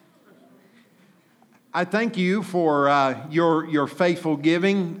I thank you for your faithful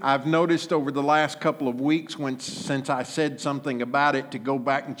giving. I've noticed over the last couple of weeks since I said something about it to go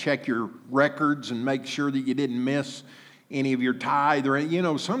back and check your records and make sure that you didn't miss any of your tithe.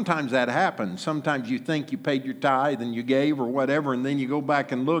 Or, sometimes that happens. Sometimes you think you paid your tithe and you gave or whatever, and then you go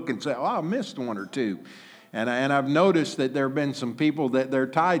back and look and say, oh, I missed one or two. And I've noticed that there have been some people that their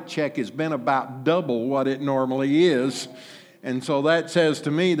tithe check has been about double what it normally is. And so that says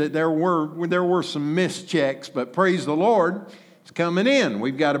to me that there were some missed checks, but praise the Lord, it's coming in.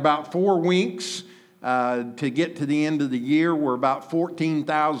 We've got about 4 weeks to get to the end of the year. We're about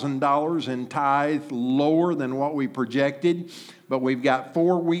 $14,000 in tithe lower than what we projected, but we've got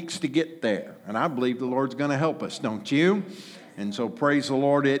 4 weeks to get there. And I believe the Lord's going to help us, don't you? And so praise the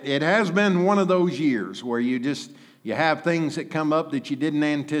Lord. It has been one of those years where you have things that come up that you didn't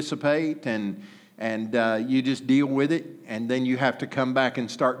anticipate, and you just deal with it, and then you have to come back and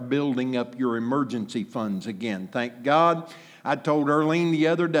start building up your emergency funds again. Thank God. I told Earlene the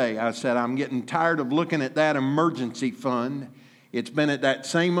other day, I said, I'm getting tired of looking at that emergency fund. It's been at that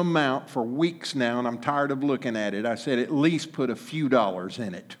same amount for weeks now, and I'm tired of looking at it. I said, at least put a few dollars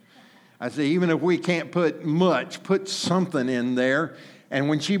in it. I said, even if we can't put much, put something in there. And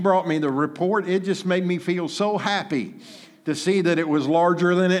when she brought me the report, it just made me feel so happy to see that it was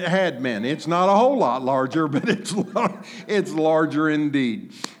larger than it had been. It's not a whole lot larger, but it's larger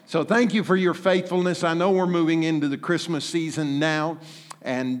indeed. So thank you for your faithfulness. I know we're moving into the Christmas season now,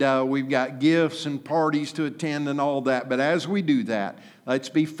 and we've got gifts and parties to attend and all that. But as we do that, let's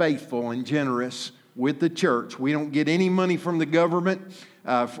be faithful and generous with the church. We don't get any money from the government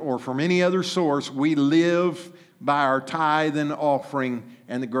or from any other source. We live by our tithe and offering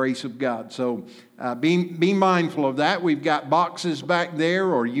and the grace of God. So be mindful of that. We've got boxes back there,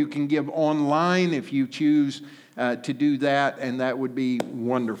 or you can give online if you choose to do that, and that would be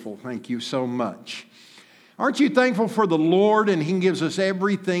wonderful. Thank you so much. Aren't you thankful for the Lord, and He gives us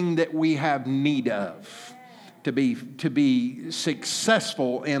everything that we have need of to be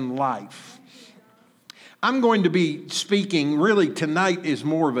successful in life? I'm going to be speaking, really tonight is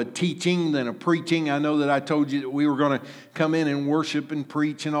more of a teaching than a preaching. I know that I told you that we were going to come in and worship and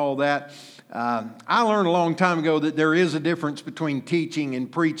preach and all that. I learned a long time ago that there is a difference between teaching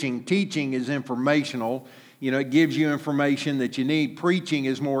and preaching. Teaching is informational. It gives you information that you need. Preaching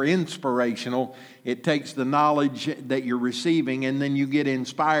is more inspirational. It takes the knowledge that you're receiving, and then you get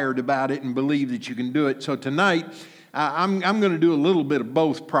inspired about it and believe that you can do it. So tonight, I'm going to do a little bit of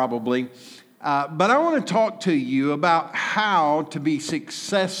both probably. But I want to talk to you about how to be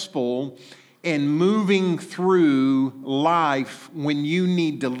successful in moving through life when you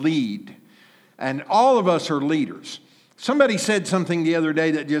need to lead. And all of us are leaders. Somebody said something the other day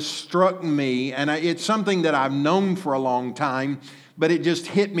that just struck me, and it's something that I've known for a long time, but it just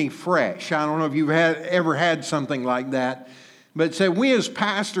hit me fresh. I don't know if you've ever had something like that. But it said, we as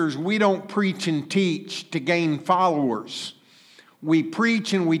pastors, we don't preach and teach to gain followers. We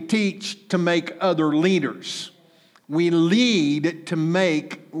preach and we teach to make other leaders. We lead to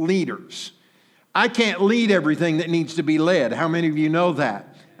make leaders. I can't lead everything that needs to be led. How many of you know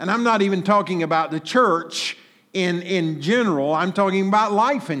that? And I'm not even talking about the church in general. I'm talking about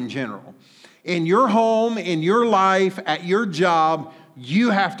life in general. In your home, in your life, at your job,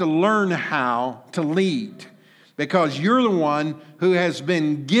 you have to learn how to lead. Because you're the one who has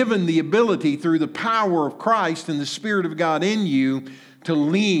been given the ability through the power of Christ and the Spirit of God in you to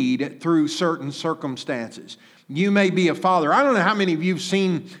lead through certain circumstances. You may be a father. I don't know how many of you have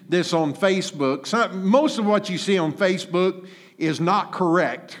seen this on Facebook. Most of what you see on Facebook is not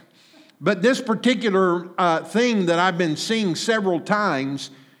correct. But this particular thing that I've been seeing several times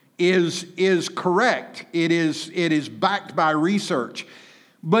is correct. It is backed by research.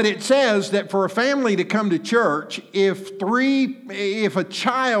 But it says that for a family to come to church, if a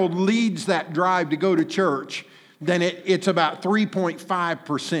child leads that drive to go to church, then it's about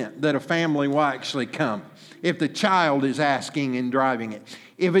 3.5% that a family will actually come, if the child is asking and driving it.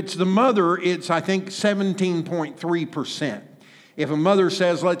 If it's the mother, it's, I think, 17.3%. If a mother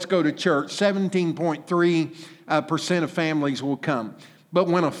says, let's go to church, 17.3% of families will come. But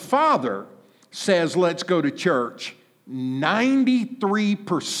when a father says, let's go to church,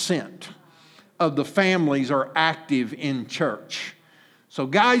 93% of the families are active in church. So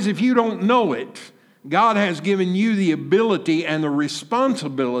guys, if you don't know it, God has given you the ability and the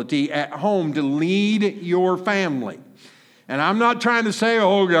responsibility at home to lead your family. And I'm not trying to say,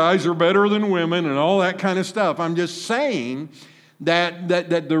 oh, guys are better than women and all that kind of stuff. I'm just saying that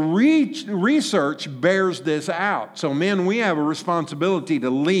the research bears this out. So men, we have a responsibility to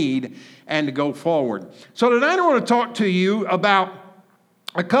lead and to go forward. So tonight I want to talk to you about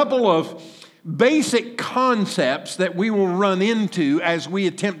a couple of basic concepts that we will run into as we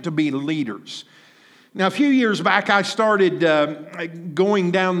attempt to be leaders. Now, a few years back, I started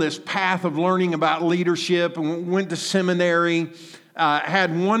going down this path of learning about leadership and went to seminary.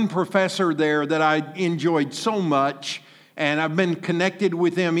 Had one professor there that I enjoyed so much, and I've been connected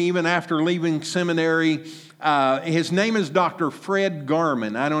with him even after leaving seminary. His name is Dr. Fred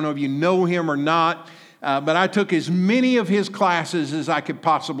Garman. I don't know if you know him or not, but I took as many of his classes as I could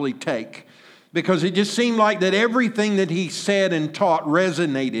possibly take because it just seemed like that everything that he said and taught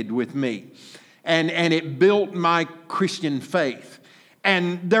resonated with me. And it built my Christian faith.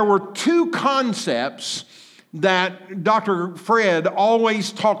 And there were two concepts that Dr. Fred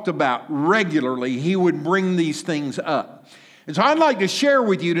always talked about regularly. He would bring these things up. And so I'd like to share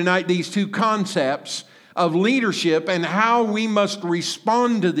with you tonight these two concepts of leadership and how we must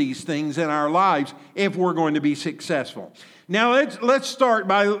respond to these things in our lives if we're going to be successful. Now, let's start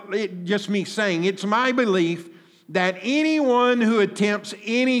by just me saying it's my belief that anyone who attempts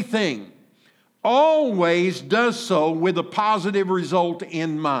anything always does so with a positive result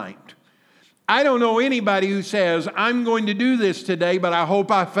in mind. I don't know anybody who says, I'm going to do this today, but I hope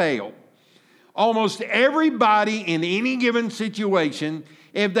I fail. Almost everybody in any given situation,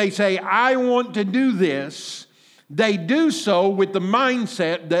 if they say, I want to do this, they do so with the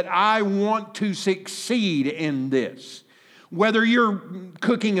mindset that I want to succeed in this. Whether you're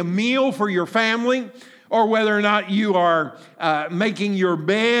cooking a meal for your family, or whether or not you are making your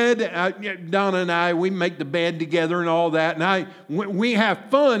bed. Donna and I, we make the bed together and all that. And we have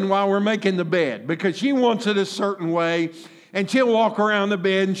fun while we're making the bed because she wants it a certain way. And she'll walk around the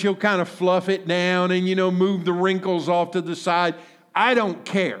bed and she'll kind of fluff it down and, move the wrinkles off to the side. I don't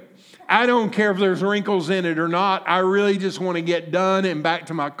care. I don't care if there's wrinkles in it or not. I really just want to get done and back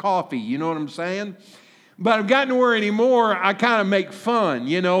to my coffee. You know what I'm saying? But I've gotten to where anymore, I kind of make fun,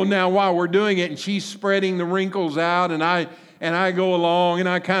 now while we're doing it, and she's spreading the wrinkles out, and I go along, and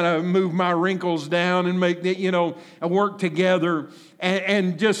I kind of move my wrinkles down and make it, work together,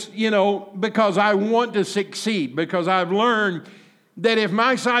 and just, because I want to succeed, because I've learned that if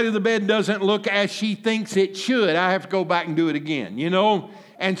my side of the bed doesn't look as she thinks it should, I have to go back and do it again,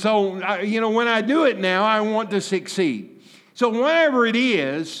 And so, when I do it now, I want to succeed. So whatever it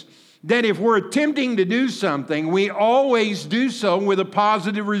is, that if we're attempting to do something, we always do so with a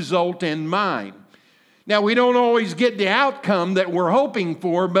positive result in mind. Now, we don't always get the outcome that we're hoping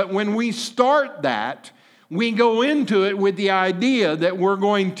for, but when we start that, we go into it with the idea that we're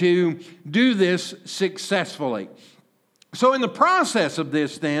going to do this successfully. So in the process of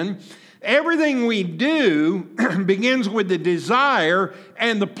this then, everything we do begins with the desire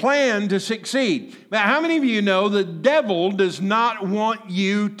and the plan to succeed. Now, how many of you know the devil does not want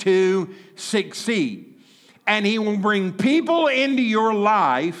you to succeed? And he will bring people into your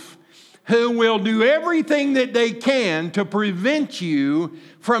life who will do everything that they can to prevent you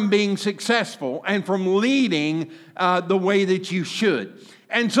from being successful and from leading the way that you should.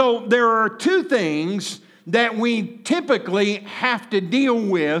 And so there are two things that we typically have to deal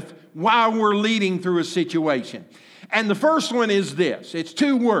with while we're leading through a situation. And the first one is this. It's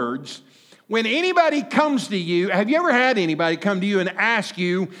two words. When anybody comes to you, have you ever had anybody come to you and ask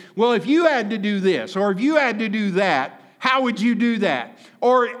you, well, if you had to do this, or if you had to do that, how would you do that?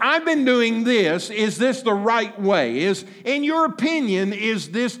 Or I've been doing this, is this the right way? In your opinion,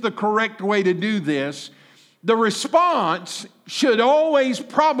 is this the correct way to do this? The response should always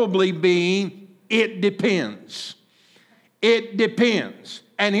probably be, it depends. It depends.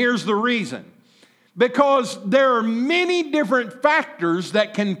 And here's the reason. Because there are many different factors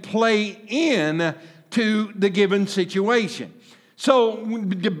that can play in to the given situation. So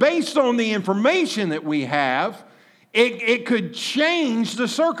based on the information that we have, it could change the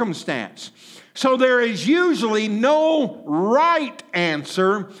circumstance. So there is usually no right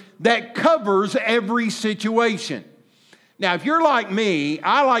answer that covers every situation. Now, if you're like me,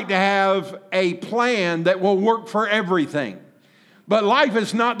 I like to have a plan that will work for everything. But life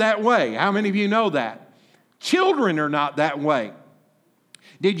is not that way. How many of you know that? Children are not that way.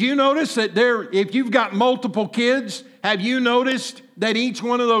 Did you notice that if you've got multiple kids, have you noticed that each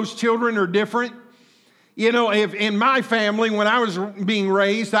one of those children are different? If in my family, when I was being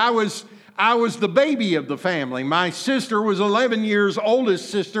raised, I was the baby of the family. My sister was 11 years, oldest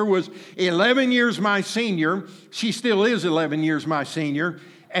sister was 11 years my senior. She still is 11 years my senior.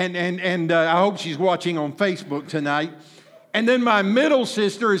 And I hope she's watching on Facebook tonight. And then my middle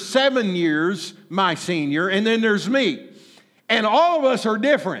sister is 7 years my senior. And then there's me. And all of us are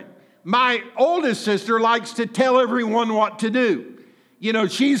different. My oldest sister likes to tell everyone what to do.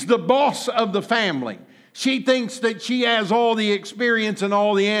 She's the boss of the family. She thinks that she has all the experience and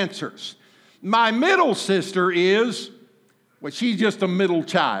all the answers. My middle sister is, well, she's just a middle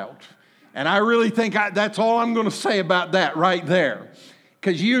child. And I really think that's all I'm going to say about that right there.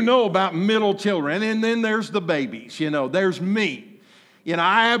 Because you know about middle children. And then there's the babies, there's me.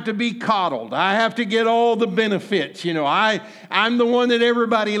 I have to be coddled. I have to get all the benefits. I'm the one that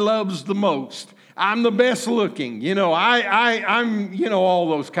everybody loves the most. I'm the best looking. I'm all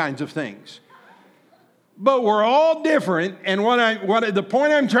those kinds of things. But we're all different, and the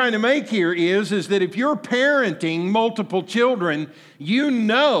point I'm trying to make here is that if you're parenting multiple children, you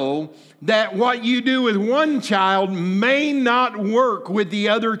know that what you do with one child may not work with the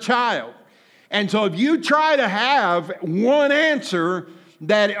other child. And so if you try to have one answer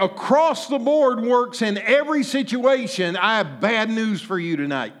that across the board works in every situation, I have bad news for you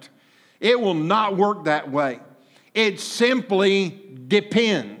tonight. It will not work that way. It simply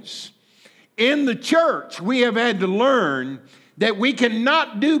depends. In the church, we have had to learn that we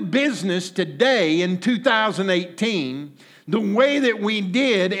cannot do business today in 2018 the way that we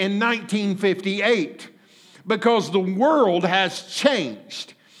did in 1958 because the world has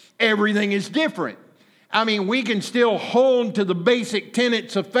changed. Everything is different. We can still hold to the basic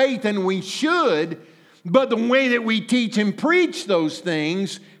tenets of faith, and we should, but the way that we teach and preach those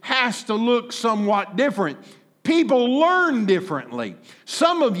things has to look somewhat different. People learn differently.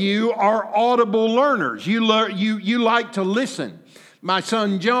 Some of you are audible learners. You like to listen. My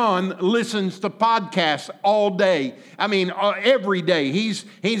son John listens to podcasts all day. Every day.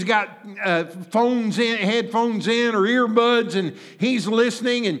 He's got headphones in, or earbuds, and he's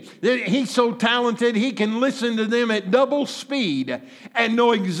listening. And he's so talented, he can listen to them at double speed and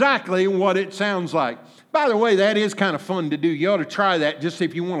know exactly what it sounds like. By the way, that is kind of fun to do. You ought to try that just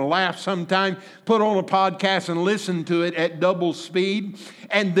if you want to laugh sometime. Put on a podcast and listen to it at double speed,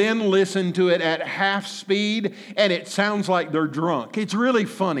 and then listen to it at half speed, and it sounds like they're drunk. It's really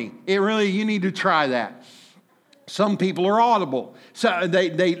funny. You need to try that. Some people are audible. So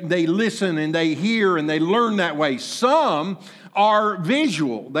they listen and they hear and they learn that way. Some are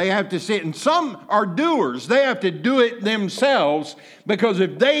visual. They have to sit, and some are doers. They have to do it themselves, because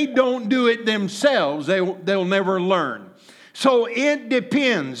if they don't do it themselves, they'll never learn. So it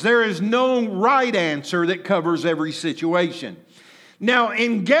depends. There is no right answer that covers every situation. Now,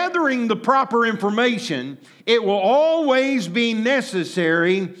 in gathering the proper information, it will always be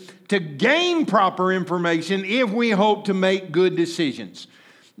necessary to gain proper information if we hope to make good decisions.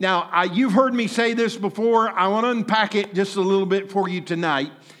 Now, you've heard me say this before. I want to unpack it just a little bit for you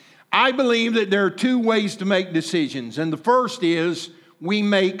tonight. I believe that there are two ways to make decisions. And the first is we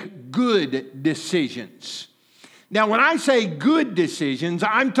make good decisions. Now, when I say good decisions,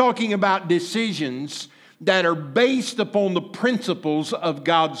 I'm talking about decisions that are based upon the principles of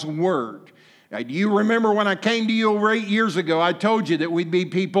God's Word. Now, do you remember when I came to you over 8 years ago, I told you that we'd be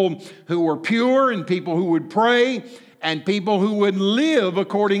people who were pure and people who would pray and people who would live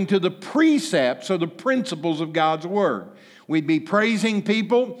according to the precepts or the principles of God's Word. We'd be praising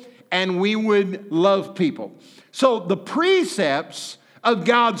people and we would love people. So the precepts of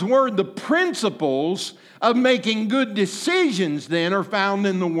God's Word, the principles of making good decisions then are found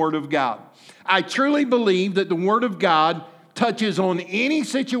in the Word of God. I truly believe that the Word of God touches on any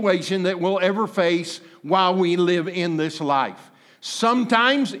situation that we'll ever face while we live in this life.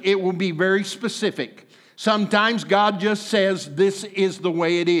 Sometimes it will be very specific. Sometimes God just says, this is the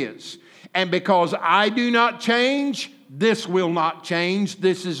way it is. And because I do not change, this will not change.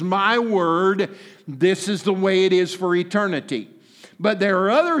 This is my word. This is the way it is for eternity. But there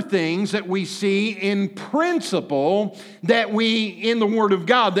are other things that we see in principle in the Word of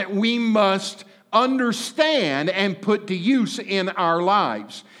God, that we must understand and put to use in our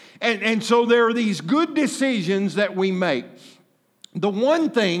lives. And so there are these good decisions that we make. The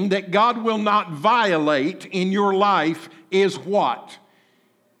one thing that God will not violate in your life is what?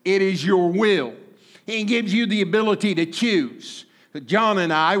 It is your will. He gives you the ability to choose. John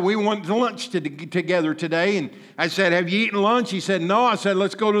and I, we went to lunch together today, and I said, have you eaten lunch? He said, no. I said,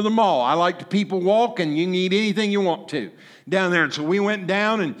 let's go to the mall. I like to people walk, and you can eat anything you want to down there. And so we went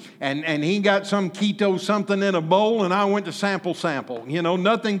down, and he got some keto something in a bowl, and I went to sample.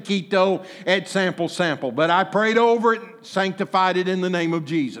 Nothing keto at sample. But I prayed over it, sanctified it in the name of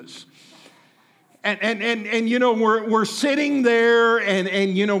Jesus. And we're sitting there,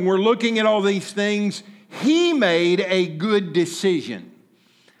 and we're looking at all these things. He made a good decision.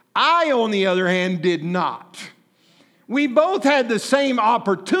 I, on the other hand, did not. We both had the same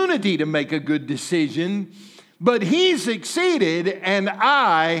opportunity to make a good decision, but he succeeded and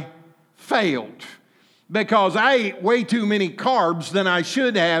I failed because I ate way too many carbs than I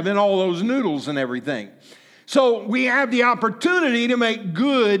should have in all those noodles and everything. So we have the opportunity to make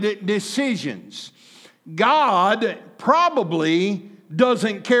good decisions. God probably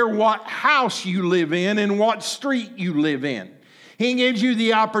doesn't care what house you live in and what street you live in. He gives you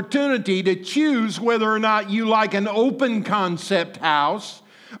the opportunity to choose whether or not you like an open concept house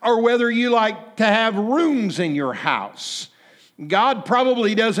or whether you like to have rooms in your house. God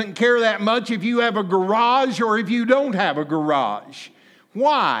probably doesn't care that much if you have a garage or if you don't have a garage.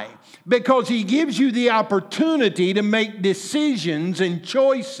 Why? Because He gives you the opportunity to make decisions and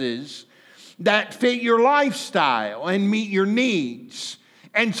choices that fit your lifestyle and meet your needs.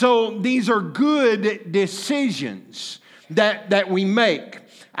 And so these are good decisions that we make.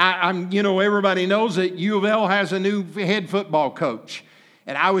 Everybody knows that U of L has a new head football coach.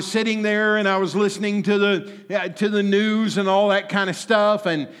 And I was sitting there and I was listening to the news and all that kind of stuff.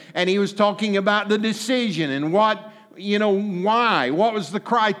 And he was talking about the decision and why, what was the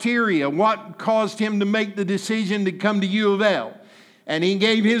criteria, what caused him to make the decision to come to U of L. And he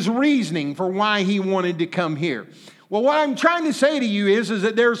gave his reasoning for why he wanted to come here. Well, what I'm trying to say to you is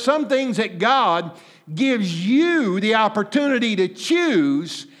that there are some things that God gives you the opportunity to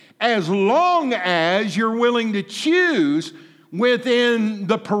choose as long as you're willing to choose within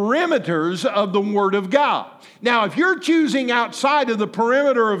the perimeters of the Word of God. Now, if you're choosing outside of the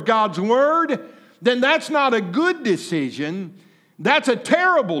perimeter of God's Word, then that's not a good decision. That's a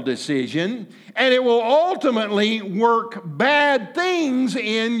terrible decision, and it will ultimately work bad things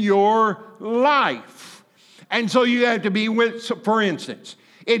in your life. And so you have to be for instance,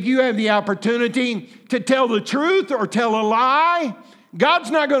 if you have the opportunity to tell the truth or tell a lie, God's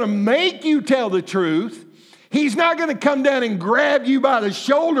not going to make you tell the truth. He's not going to come down and grab you by the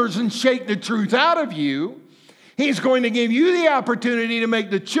shoulders and shake the truth out of you. He's going to give you the opportunity to make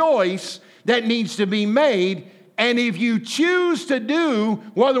the choice that needs to be made. And if you choose to do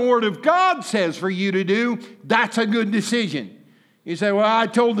what the Word of God says for you to do, that's a good decision. You say, well, I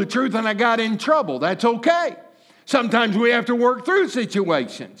told the truth and I got in trouble. That's okay. Sometimes we have to work through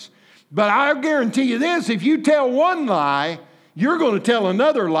situations. But I'll guarantee you this, if you tell one lie, you're going to tell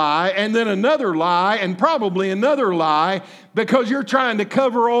another lie and then another lie and probably another lie because you're trying to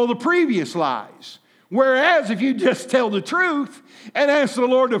cover all the previous lies. Whereas if you just tell the truth and ask the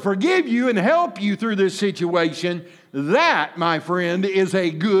Lord to forgive you and help you through this situation, that, my friend, is a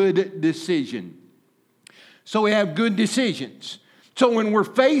good decision. So we have good decisions. So when we're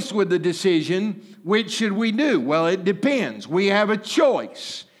faced with the decision, which should we do? Well, it depends. We have a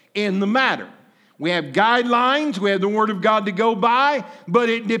choice in the matter. We have guidelines, we have the Word of God to go by, but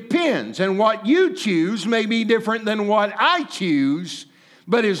it depends. And what you choose may be different than what I choose,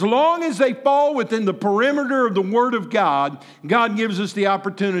 but as long as they fall within the perimeter of the Word of God, God gives us the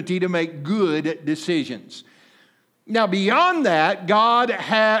opportunity to make good decisions. Now, beyond that, God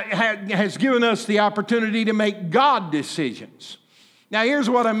has given us the opportunity to make God decisions. Now, here's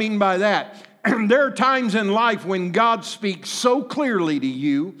what I mean by that. There are times in life when God speaks so clearly to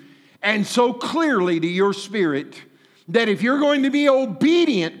you and so clearly to your spirit that if you're going to be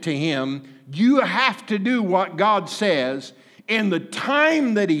obedient to Him, you have to do what God says in the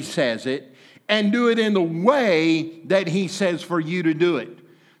time that He says it and do it in the way that He says for you to do it.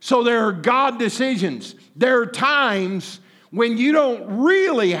 So there are God decisions. There are times when you don't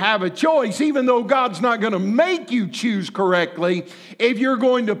really have a choice, even though God's not going to make you choose correctly. If you're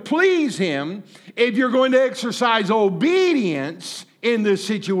going to please Him, if you're going to exercise obedience in this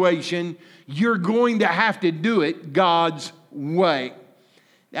situation, you're going to have to do it God's way.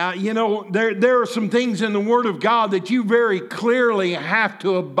 Now, there are some things in the Word of God that you very clearly have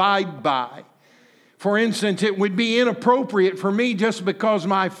to abide by. For instance, it would be inappropriate for me just because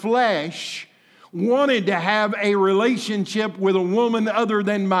my flesh wanted to have a relationship with a woman other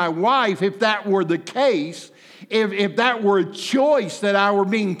than my wife, if that were the case, if that were a choice that I were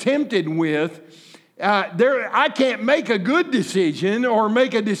being tempted with, I can't make a good decision or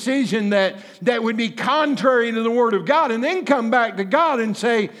make a decision that would be contrary to the Word of God and then come back to God and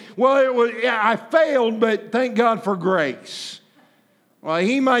say, well, I failed, but thank God for grace. Well,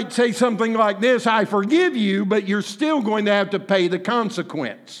 He might say something like this, I forgive you, but you're still going to have to pay the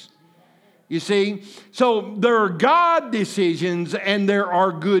consequence. You see? So there are God decisions and there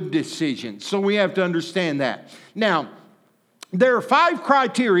are good decisions. So we have to understand that. Now, there are 5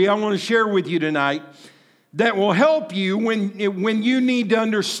 criteria I want to share with you tonight that will help you when you need to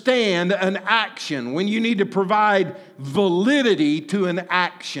understand an action, when you need to provide validity to an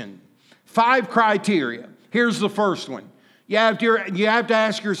action. 5 criteria. Here's the first one. You have to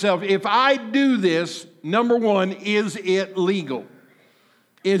ask yourself, if I do this, number 1, is it legal?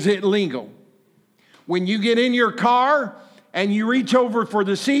 Is it legal? When you get in your car and you reach over for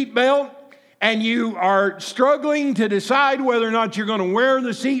the seat belt and you are struggling to decide whether or not you're going to wear the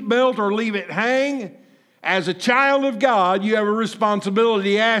seatbelt or leave it hang, as a child of God, you have a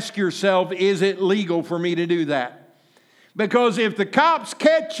responsibility to ask yourself, is it legal for me to do that? Because if the cops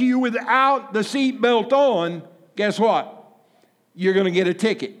catch you without the seatbelt on, guess what? You're going to get a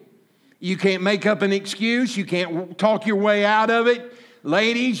ticket. You can't make up an excuse. You can't talk your way out of it.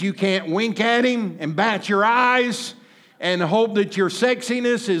 Ladies, you can't wink at him and bat your eyes and hope that your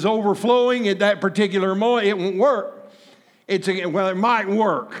sexiness is overflowing at that particular moment. It won't work. Well, it might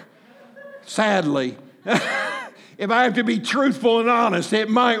work, sadly. If I have to be truthful and honest, it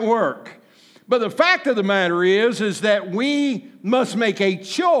might work. But the fact of the matter is that we must make a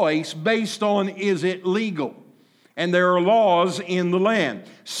choice based on, is it legal? And there are laws in the land.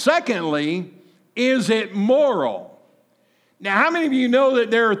 Secondly, is it moral? Now, how many of you know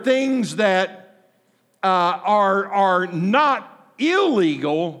that there are things that are not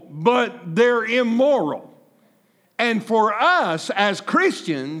illegal, but they're immoral? And for us as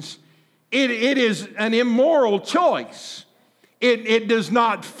Christians, it is an immoral choice. It does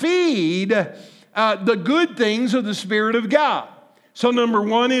not feed the good things of the Spirit of God. So number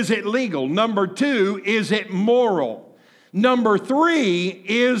one, is it legal? Number two, is it moral? Number three,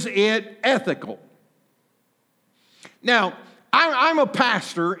 is it ethical? Now, I'm a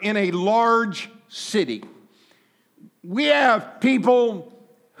pastor in a large city. We have people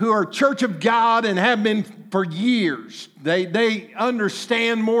who are Church of God and have been for years. They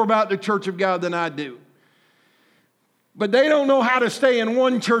understand more about the Church of God than I do. But they don't know how to stay in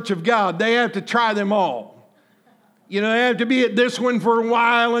one Church of God. They have to try them all. You know, they have to be at this one for a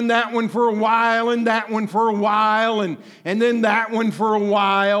while and that one for a while and that one for a while and then that one for a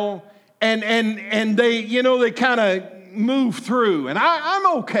while. And they, you know, they kind of move through. And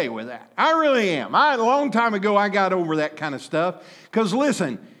I'm okay with that. I really am. A long time ago, I got over that kind of stuff. Because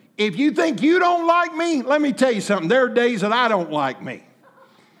listen, if you think you don't like me, let me tell you something. There are days that I don't like me.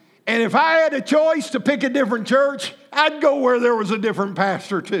 And if I had a choice to pick a different church, I'd go where there was a different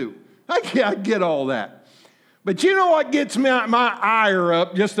pastor too. I get all that. But you know what gets my ire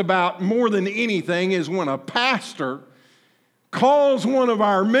up just about more than anything is when a pastor calls one of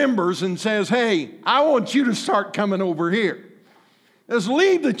our members and says, hey, I want you to start coming over here. Just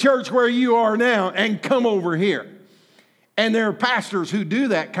leave the church where you are now and come over here. And there are pastors who do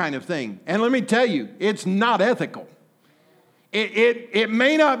that kind of thing. And let me tell you, it's not ethical. It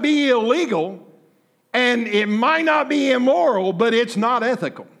may not be illegal and it might not be immoral, but it's not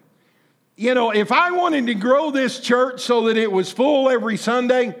ethical. You know, if I wanted to grow this church so that it was full every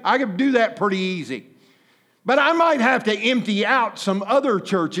Sunday, I could do that pretty easy. But I might have to empty out some other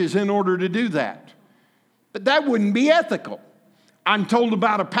churches in order to do that. But that wouldn't be ethical. I'm told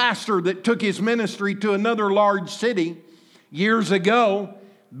about a pastor that took his ministry to another large city years ago,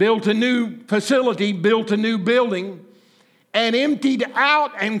 built a new facility, built a new building, and emptied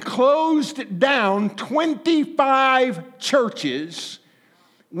out and closed down 25 churches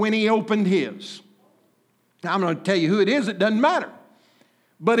when he opened his. Now, I'm going to tell you who it is, it doesn't matter.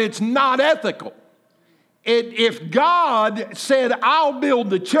 But it's not ethical. If God said, I'll build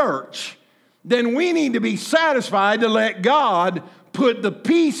the church, then we need to be satisfied to let God put the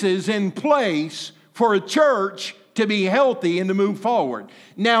pieces in place for a church to be healthy and to move forward.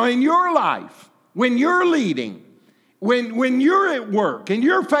 Now, in your life, when you're leading, when you're at work and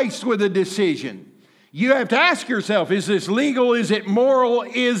you're faced with a decision, you have to ask yourself, is this legal? Is it moral?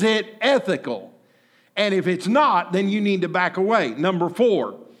 Is it ethical? And if it's not, then you need to back away. Number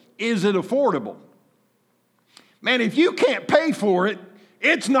 4, is it affordable? Man, if you can't pay for it,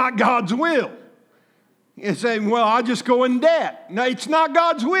 it's not God's will. You say, well, I'll just go in debt. No, it's not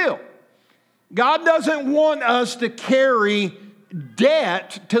God's will. God doesn't want us to carry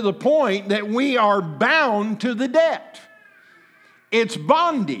debt to the point that we are bound to the debt. It's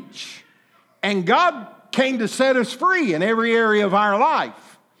bondage. And God came to set us free in every area of our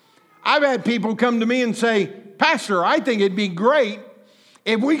life. I've had people come to me and say, Pastor, I think it'd be great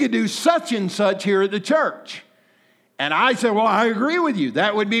if we could do such and such here at the church. And I said, well, I agree with you.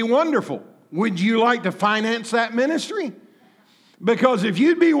 That would be wonderful. Would you like to finance that ministry? Because if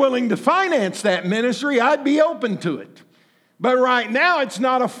you'd be willing to finance that ministry, I'd be open to it. But right now, it's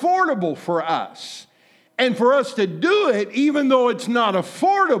not affordable for us. And for us to do it, even though it's not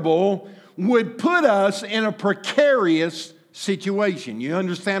affordable, would put us in a precarious situation. You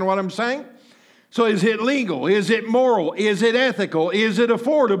understand what I'm saying? So is it legal? Is it moral? Is it ethical? Is it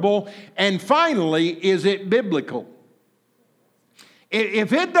affordable? And finally, is it biblical?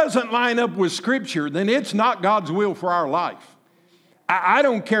 If it doesn't line up with Scripture, then it's not God's will for our life. I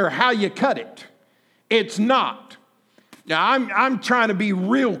don't care how you cut it. It's not. Now, I'm trying to be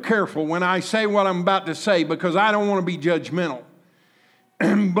real careful when I say what I'm about to say because I don't want to be judgmental.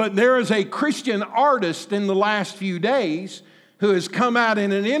 But there is a Christian artist in the last few days who has come out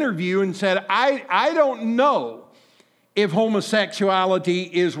in an interview and said, I don't know if homosexuality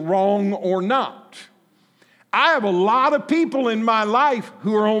is wrong or not. I have a lot of people in my life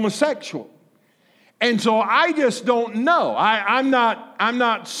who are homosexual. And so I just don't know. I'm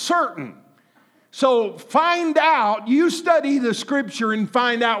not certain. So find out, you study the scripture and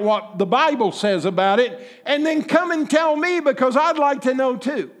find out what the Bible says about it, and then come and tell me because I'd like to know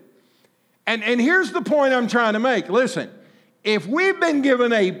too. And here's the point I'm trying to make. Listen, if we've been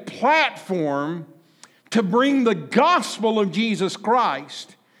given a platform to bring the gospel of Jesus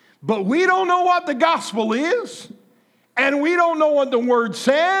Christ, but we don't know what the gospel is, and we don't know what the word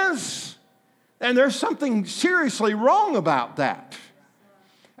says, then there's something seriously wrong about that.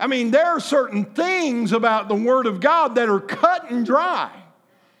 I mean, there are certain things about the Word of God that are cut and dry.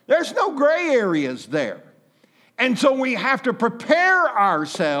 There's no gray areas there. And so we have to prepare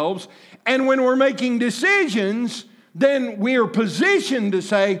ourselves, and when we're making decisions, then we are positioned to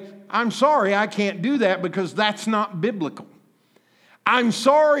say, I'm sorry, I can't do that because that's not biblical. I'm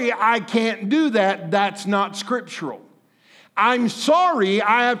sorry, I can't do that, that's not scriptural. I'm sorry,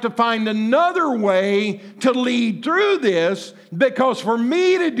 I have to find another way to lead through this because for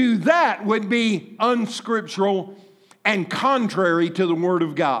me to do that would be unscriptural and contrary to the Word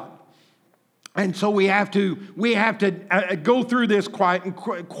of God. And so we have to go through this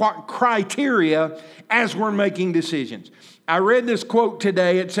criteria as we're making decisions. I read this quote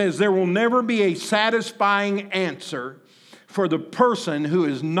today. It says, there will never be a satisfying answer for the person who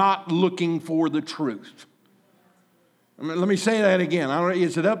is not looking for the truth. Let me say that again.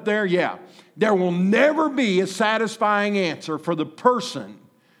 Is it up there? Yeah. There will never be a satisfying answer for the person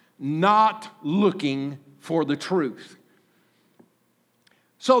not looking for the truth.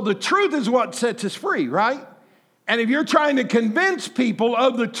 So the truth is what sets us free, right? And if you're trying to convince people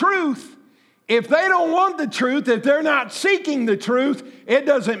of the truth, if they don't want the truth, if they're not seeking the truth, it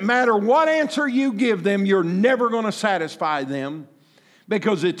doesn't matter what answer you give them, you're never going to satisfy them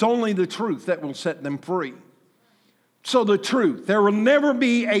because it's only the truth that will set them free. So the truth, there will never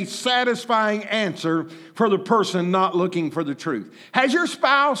be a satisfying answer for the person not looking for the truth. Has your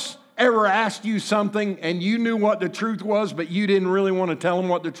spouse ever asked you something and you knew what the truth was, but you didn't really want to tell them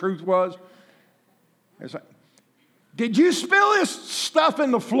what the truth was? It's like, did you spill this stuff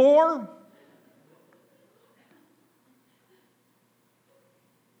in the floor?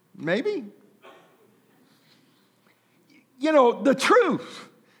 Maybe. You know, the truth.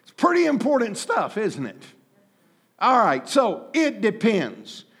 It's pretty important stuff, isn't it? All right, so it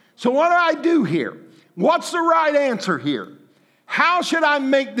depends. So what do I do here? What's the right answer here? How should I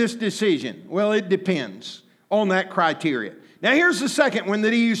make this decision? Well, it depends on that criteria. Now, here's the second one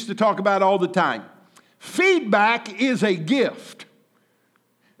that he used to talk about all the time. Feedback is a gift.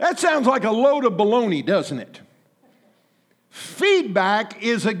 That sounds like a load of baloney, doesn't it? Feedback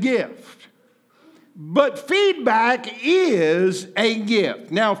is a gift. But feedback is a gift.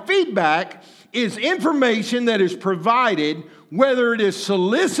 Now, feedback is information that is provided, whether it is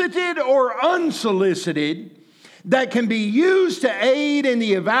solicited or unsolicited, that can be used to aid in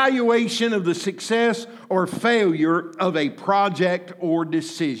the evaluation of the success or failure of a project or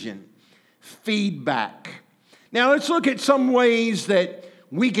decision. Feedback. Now let's look at some ways that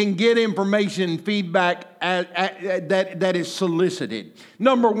we can get information and feedback that is solicited.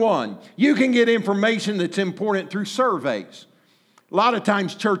 Number one, you can get information that's important through surveys. A lot of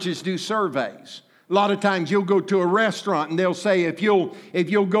times churches do surveys. A lot of times you'll go to a restaurant and they'll say, if you'll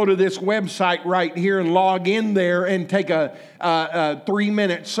go to this website right here and log in there and take a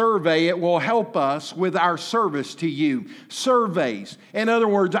 3-minute survey, it will help us with our service to you. Surveys. In other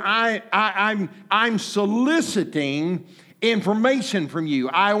words, I'm soliciting information from you.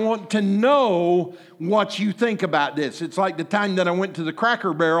 I want to know what you think about this. It's like the time that I went to the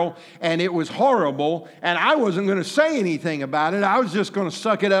Cracker Barrel and it was horrible and I wasn't going to say anything about it. I was just going to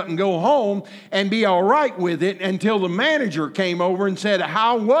suck it up and go home and be all right with it until the manager came over and said,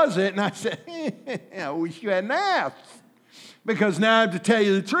 how was it? And I said, I wish you hadn't asked, because now I have to tell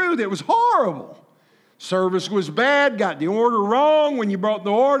you the truth. It was horrible. Service was bad, got the order wrong. When you brought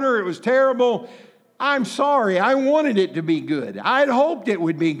the order, it was terrible. I'm sorry, I wanted it to be good. I'd hoped it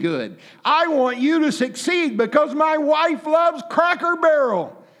would be good. I want you to succeed because my wife loves Cracker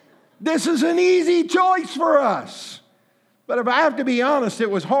Barrel. This is an easy choice for us. But if I have to be honest,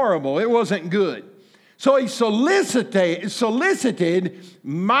 it was horrible. It wasn't good. So he solicited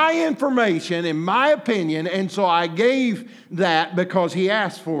my information and my opinion, and so I gave that because he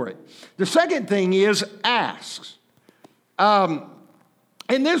asked for it. The second thing is asks. And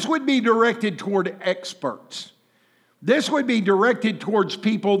this would be directed toward experts. This would be directed towards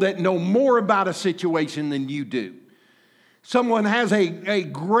people that know more about a situation than you do. Someone has a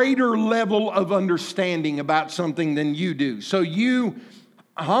greater level of understanding about something than you do. So you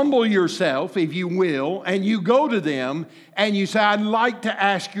humble yourself, if you will, and you go to them and you say, I'd like to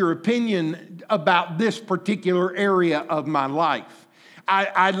ask your opinion about this particular area of my life.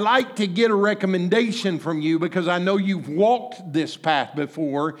 I'd like to get a recommendation from you because I know you've walked this path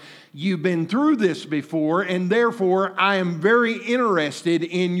before, you've been through this before, and therefore I am very interested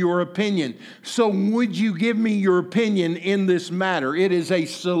in your opinion. So would you give me your opinion in this matter? It is a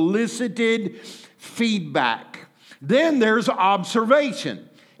solicited feedback. Then there's observation.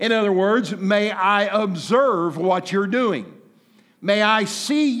 In other words, may I observe what you're doing? May I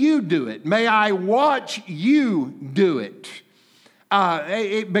see you do it? May I watch you do it?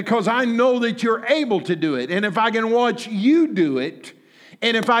 Because I know that you're able to do it. And if I can watch you do it,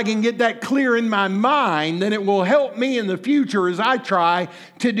 and if I can get that clear in my mind, then it will help me in the future as I try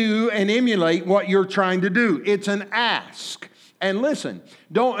to do and emulate what you're trying to do. It's an ask. And listen,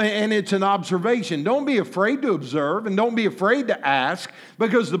 and it's an observation. Don't be afraid to observe and don't be afraid to ask,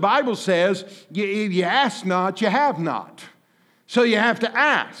 because the Bible says, if you ask not, you have not. So you have to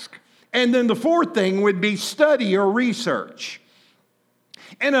ask. And then the fourth thing would be study or research.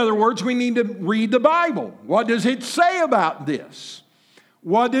 In other words, we need to read the Bible. What does it say about this?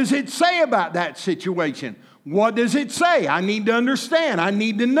 What does it say about that situation? What does it say? I need to understand. I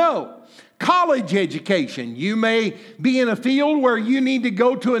need to know. College education. You may be in a field where you need to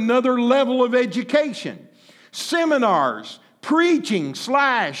go to another level of education. Seminars, preaching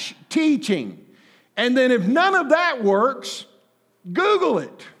 / teaching. And then if none of that works, Google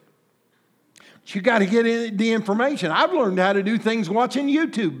it. You got to get the information. I've learned how to do things watching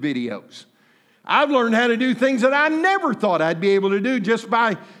YouTube videos. I've learned how to do things that I never thought I'd be able to do just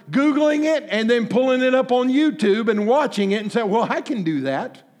by Googling it and then pulling it up on YouTube and watching it and say, well, I can do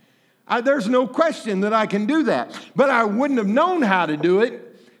that. There's no question that I can do that. But I wouldn't have known how to do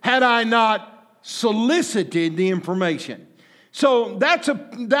it had I not solicited the information. So that's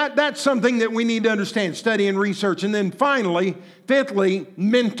something that we need to understand, study and research. And then finally, fifthly,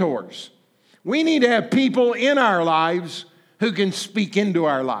 mentors. We need to have people in our lives who can speak into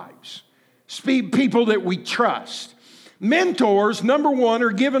our lives. People that we trust. Mentors, number one,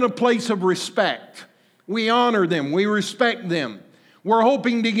 are given a place of respect. We honor them. We respect them. We're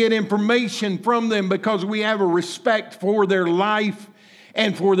hoping to get information from them because we have a respect for their life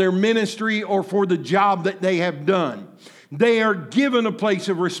and for their ministry or for the job that they have done. They are given a place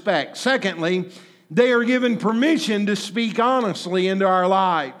of respect. Secondly, they are given permission to speak honestly into our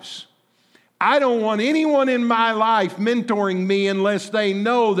lives. I don't want anyone in my life mentoring me unless they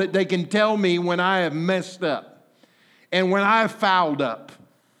know that they can tell me when I have messed up and when I have fouled up.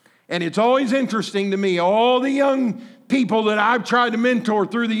 And it's always interesting to me, all the young people that I've tried to mentor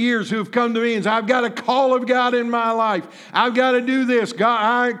through the years who have come to me and said, I've got a call of God in my life. I've got to do this. God,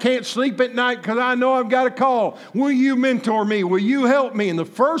 I can't sleep at night because I know I've got a call. Will you mentor me? Will you help me? And the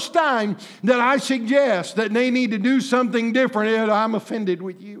first time that I suggest that they need to do something different, I'm offended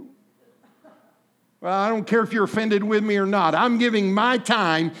with you. Well, I don't care if you're offended with me or not. I'm giving my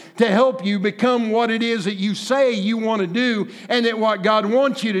time to help you become what it is that you say you want to do and that what God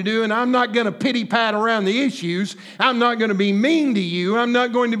wants you to do. And I'm not going to pity-pat around the issues. I'm not going to be mean to you. I'm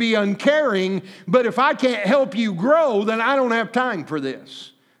not going to be uncaring. But if I can't help you grow, then I don't have time for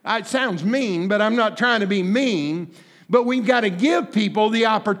this. It sounds mean, but I'm not trying to be mean. But we've got to give people the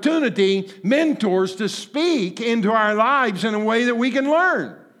opportunity, mentors, to speak into our lives in a way that we can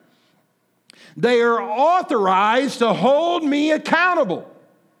learn. They are authorized to hold me accountable.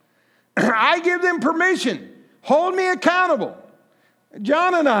 I give them permission. Hold me accountable.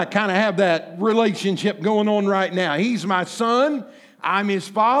 John and I kind of have that relationship going on right now. He's my son. I'm his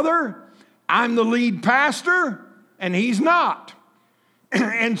father. I'm the lead pastor, and he's not.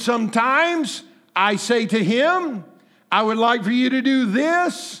 And sometimes I say to him, I would like for you to do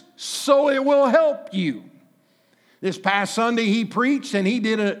this so it will help you. This past Sunday, he preached, and he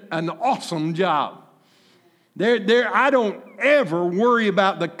did an awesome job. I don't ever worry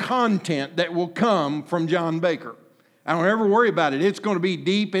about the content that will come from John Baker. I don't ever worry about it. It's going to be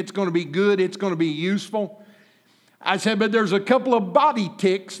deep. It's going to be good. It's going to be useful. I said, but there's a couple of body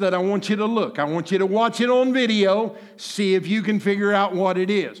ticks that I want you to look. I want you to watch it on video, see if you can figure out what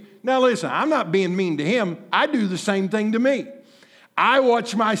it is. Now, listen, I'm not being mean to him. I do the same thing to me. I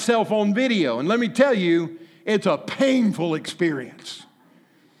watch myself on video, and let me tell you, it's a painful experience.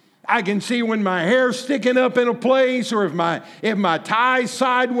 I can see when my hair's sticking up in a place, or if my tie's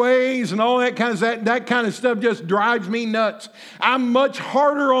sideways and all that kind of stuff just drives me nuts. I'm much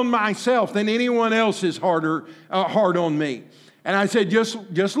harder on myself than anyone else is hard on me. And I said,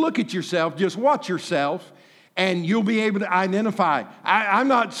 just look at yourself, just watch yourself, and you'll be able to identify. I'm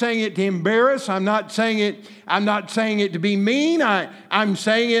not saying it to embarrass. I'm not saying it to be mean. I'm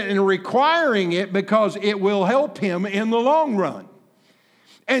saying it and requiring it because it will help him in the long run.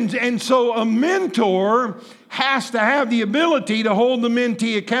 And so a mentor has to have the ability to hold the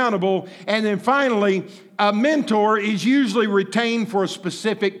mentee accountable. And then finally, a mentor is usually retained for a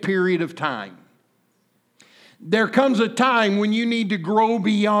specific period of time. There comes a time when you need to grow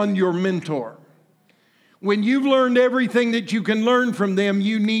beyond your mentor. When you've learned everything that you can learn from them,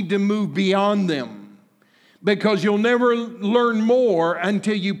 you need to move beyond them. Because you'll never learn more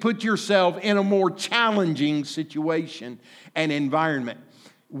until you put yourself in a more challenging situation and environment.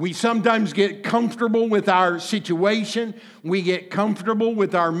 We sometimes get comfortable with our situation. We get comfortable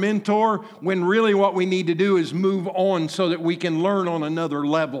with our mentor when really what we need to do is move on so that we can learn on another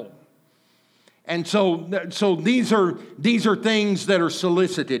level. And so these are things that are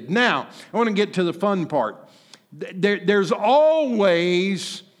solicited. Now, I want to get to the fun part. There's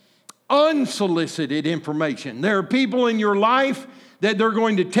always unsolicited information. There are people in your life that they're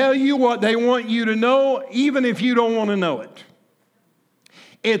going to tell you what they want you to know, even if you don't want to know it.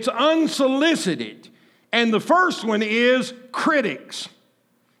 It's unsolicited. And the first one is critics.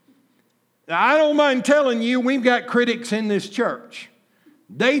 Now, I don't mind telling you, we've got critics in this church.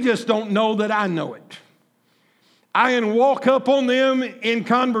 They just don't know that I know it. I can walk up on them in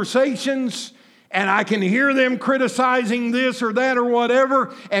conversations, and I can hear them criticizing this or that or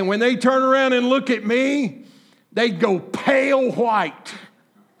whatever. And when they turn around and look at me, they go pale white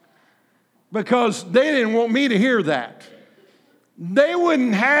because they didn't want me to hear that. They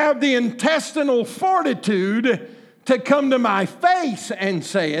wouldn't have the intestinal fortitude to come to my face and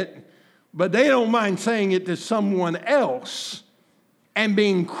say it, but they don't mind saying it to someone else and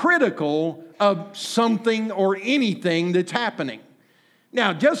being critical of something or anything that's happening.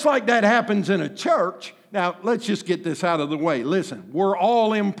 Now, just like that happens in a church, now let's just get this out of the way. Listen, we're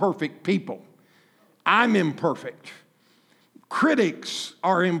all imperfect people. I'm imperfect. Critics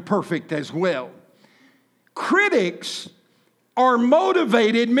are imperfect as well. Critics are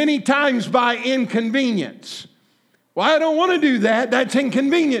motivated many times by inconvenience. Well, I don't want to do that. That's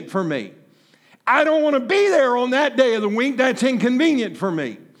inconvenient for me. I don't want to be there on that day of the week. That's inconvenient for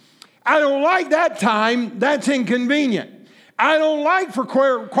me. I don't like that time. That's inconvenient. I don't like for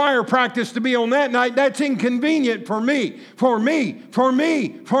choir practice to be on that night. That's inconvenient for me. It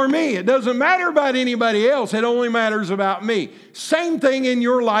doesn't matter about anybody else. It only matters about me. Same thing in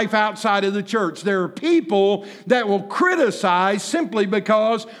your life outside of the church. There are people that will criticize simply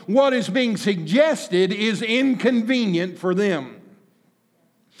because what is being suggested is inconvenient for them.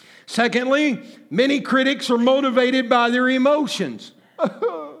 Secondly, many critics are motivated by their emotions.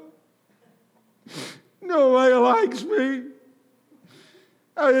 Nobody likes me.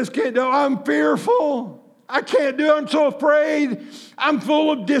 I just can't do it. I'm fearful. I can't do it. I'm so afraid. I'm full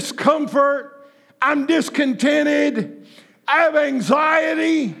of discomfort. I'm discontented. I have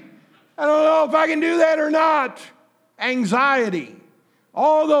anxiety. I don't know if I can do that or not. Anxiety.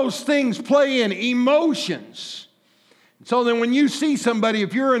 All those things play in emotions. So then when you see somebody,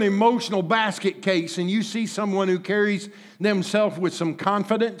 if you're an emotional basket case and you see someone who carries themselves with some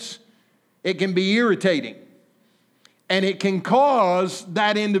confidence, it can be irritating. And it can cause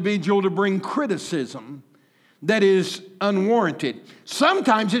that individual to bring criticism that is unwarranted.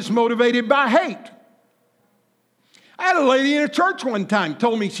 Sometimes it's motivated by hate. I had a lady in a church one time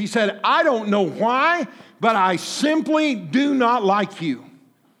told me, she said, I don't know why, but I simply do not like you.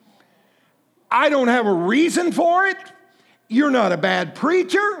 I don't have a reason for it. You're not a bad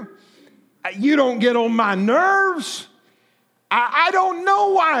preacher. You don't get on my nerves. I don't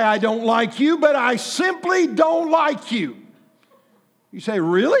know why I don't like you, but I simply don't like you. You say,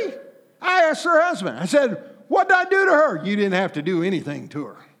 really? I asked her husband. I said, what did I do to her? You didn't have to do anything to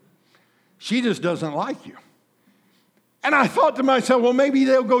her. She just doesn't like you. And I thought to myself, well, maybe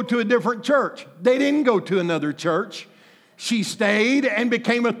they'll go to a different church. They didn't go to another church. She stayed and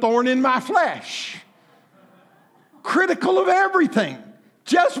became a thorn in my flesh. Critical of everything.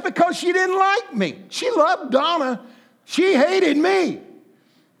 Just because she didn't like me. She loved Donna. She hated me.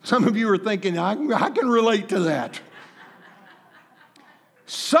 Some of you are thinking, I can relate to that.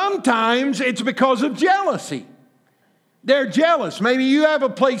 Sometimes it's because of jealousy. They're jealous. Maybe you have a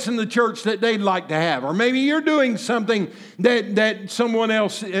place in the church that they'd like to have, or maybe you're doing something that someone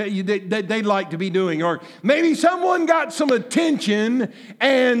else that they'd like to be doing, or maybe someone got some attention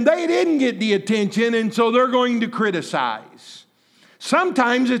and they didn't get the attention, and so they're going to criticize.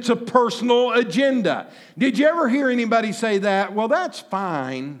 Sometimes it's a personal agenda. Did you ever hear anybody say that? Well, that's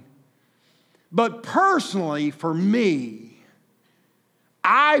fine, but personally, for me,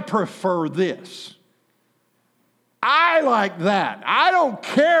 I prefer this. I like that. I don't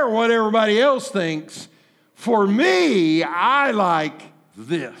care what everybody else thinks. For me, I like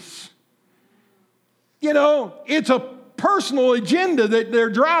this. You know, it's a personal agenda that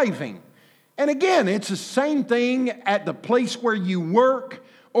they're driving. And again, it's the same thing at the place where you work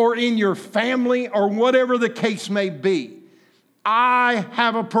or in your family or whatever the case may be. I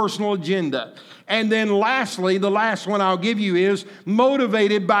have a personal agenda. And then lastly, the last one I'll give you is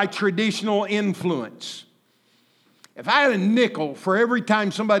motivated by traditional influence. If I had a nickel for every time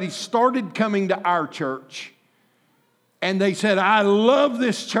somebody started coming to our church and they said, I love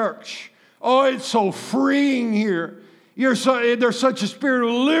this church. Oh, it's so freeing here. There's such a spirit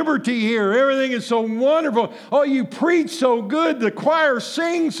of liberty here. Everything is so wonderful. Oh, you preach so good. The choir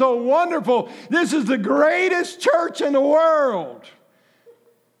sings so wonderful. This is the greatest church in the world.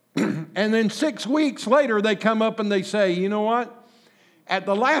 And then 6 weeks later, they come up and they say, you know what? At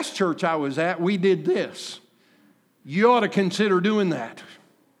the last church I was at, we did this. You ought to consider doing that.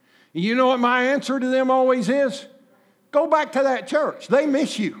 You know what my answer to them always is? Go back to that church. They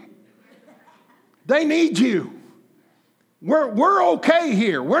miss you. They need you. We're okay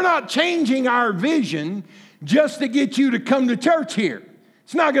here. We're not changing our vision just to get you to come to church here.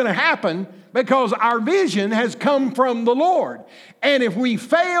 It's not going to happen because our vision has come from the Lord. And if we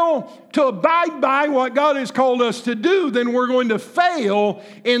fail to abide by what God has called us to do, then we're going to fail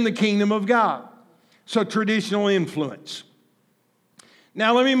in the kingdom of God. So traditional influence.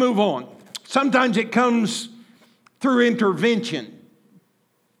 Now let me move on. Sometimes it comes through intervention.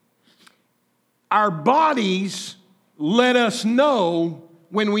 Our bodies let us know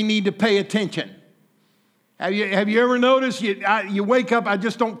when we need to pay attention. Have you ever noticed you wake up, I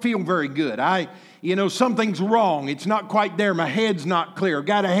just don't feel very good. Something's wrong. It's not quite there. My head's not clear. I've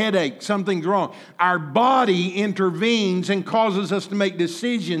got a headache. Something's wrong. Our body intervenes and causes us to make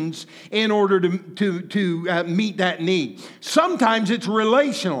decisions in order to meet that need. Sometimes it's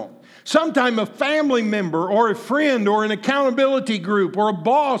relational. Sometimes a family member or a friend or an accountability group or a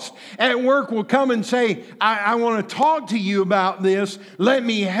boss at work will come and say, I want to talk to you about this. Let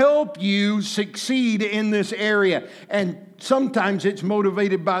me help you succeed in this area. And sometimes it's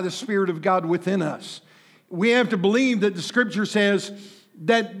motivated by the Spirit of God within us. We have to believe that the Scripture says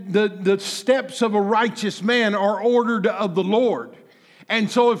that the steps of a righteous man are ordered of the Lord. And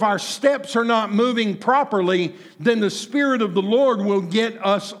so if our steps are not moving properly, then the Spirit of the Lord will get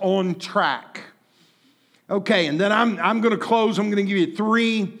us on track. Okay, and then I'm going to close. I'm going to give you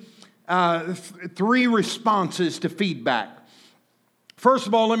three responses to feedback. First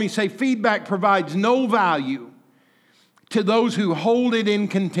of all, let me say feedback provides no value to those who hold it in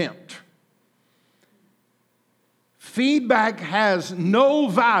contempt. Feedback has no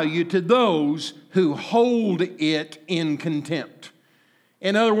value to those who hold it in contempt.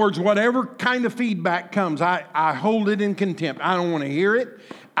 In other words, whatever kind of feedback comes, I hold it in contempt. I don't want to hear it.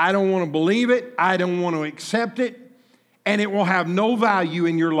 I don't want to believe it. I don't want to accept it. And it will have no value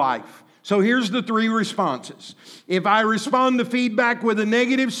in your life. So here's the three responses. If I respond to feedback with a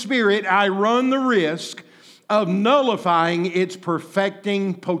negative spirit, I run the risk of nullifying its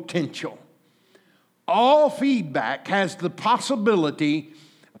perfecting potential. All feedback has the possibility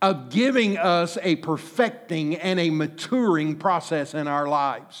of giving us a perfecting and a maturing process in our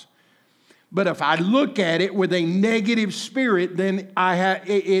lives. But if I look at it with a negative spirit, then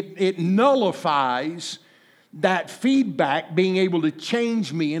it nullifies that feedback being able to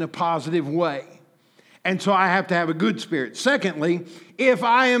change me in a positive way. And so I have to have a good spirit. Secondly, if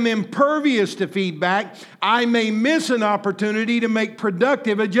I am impervious to feedback, I may miss an opportunity to make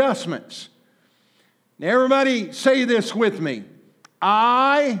productive adjustments. Now, everybody say this with me.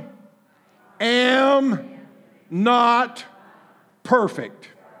 I am not perfect.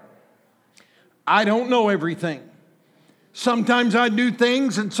 I don't know everything. Sometimes I do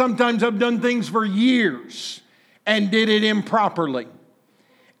things, and sometimes I've done things for years and did it improperly.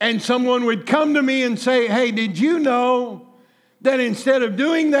 And someone would come to me and say, hey, did you know that instead of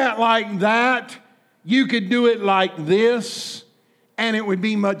doing that like that, you could do it like this? and it would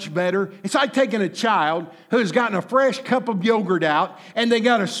be much better. It's like taking a child who's gotten a fresh cup of yogurt out and they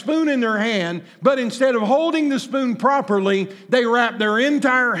got a spoon in their hand, but instead of holding the spoon properly, they wrap their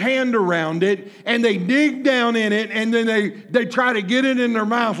entire hand around it and they dig down in it and then they try to get it in their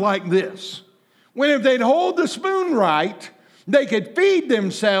mouth like this. When if they'd hold the spoon right, they could feed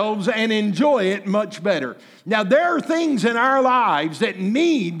themselves and enjoy it much better. Now, there are things in our lives that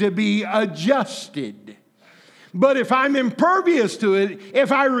need to be adjusted. But if I'm impervious to it,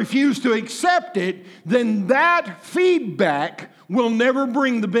 if I refuse to accept it, then that feedback will never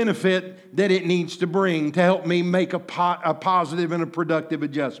bring the benefit that it needs to bring to help me make a positive and a productive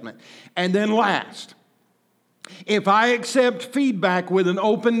adjustment. And then last, if I accept feedback with an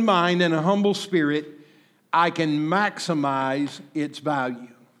open mind and a humble spirit, I can maximize its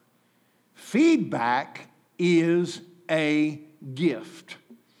value. Feedback is a gift.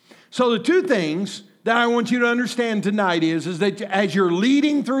 So the two things that I want you to understand tonight is that as you're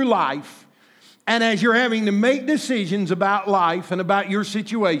leading through life and as you're having to make decisions about life and about your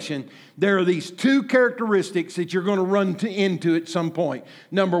situation, there are these two characteristics that you're going to run into at some point.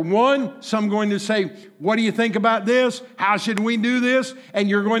 Number one, some going to say, what do you think about this? How should we do this? And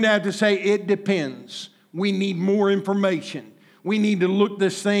you're going to have to say, it depends. We need more information. We need to look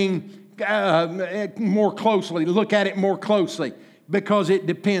this thing more closely, look at it more closely, because it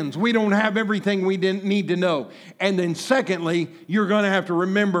depends. We don't have everything we need to know. And then secondly, you're going to have to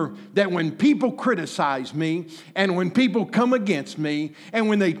remember that when people criticize me and when people come against me and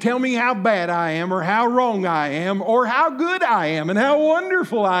when they tell me how bad I am or how wrong I am or how good I am and how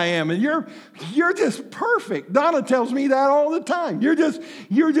wonderful I am and you're just perfect. Donna tells me that all the time. You're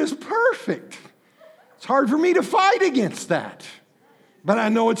just perfect. It's hard for me to fight against that. But I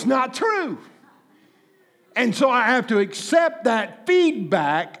know it's not true. And so I have to accept that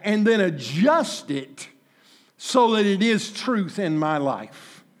feedback and then adjust it so that it is truth in my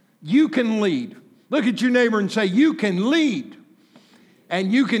life. You can lead. Look at your neighbor and say, you can lead.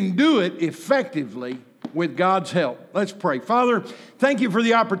 And you can do it effectively with God's help. Let's pray. Father, thank you for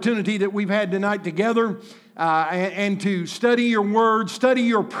the opportunity that we've had tonight together and to study your word, study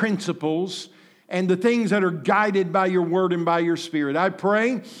your principles, and the things that are guided by your word and by your spirit. I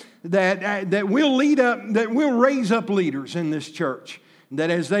pray that we'll raise up leaders in this church, that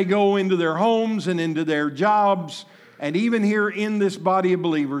as they go into their homes and into their jobs, and even here in this body of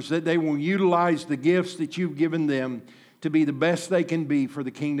believers, that they will utilize the gifts that you've given them to be the best they can be for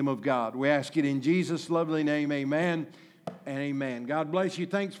the kingdom of God. We ask it in Jesus' lovely name, amen and amen. God bless you.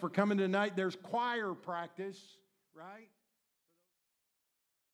 Thanks for coming tonight. There's choir practice, right?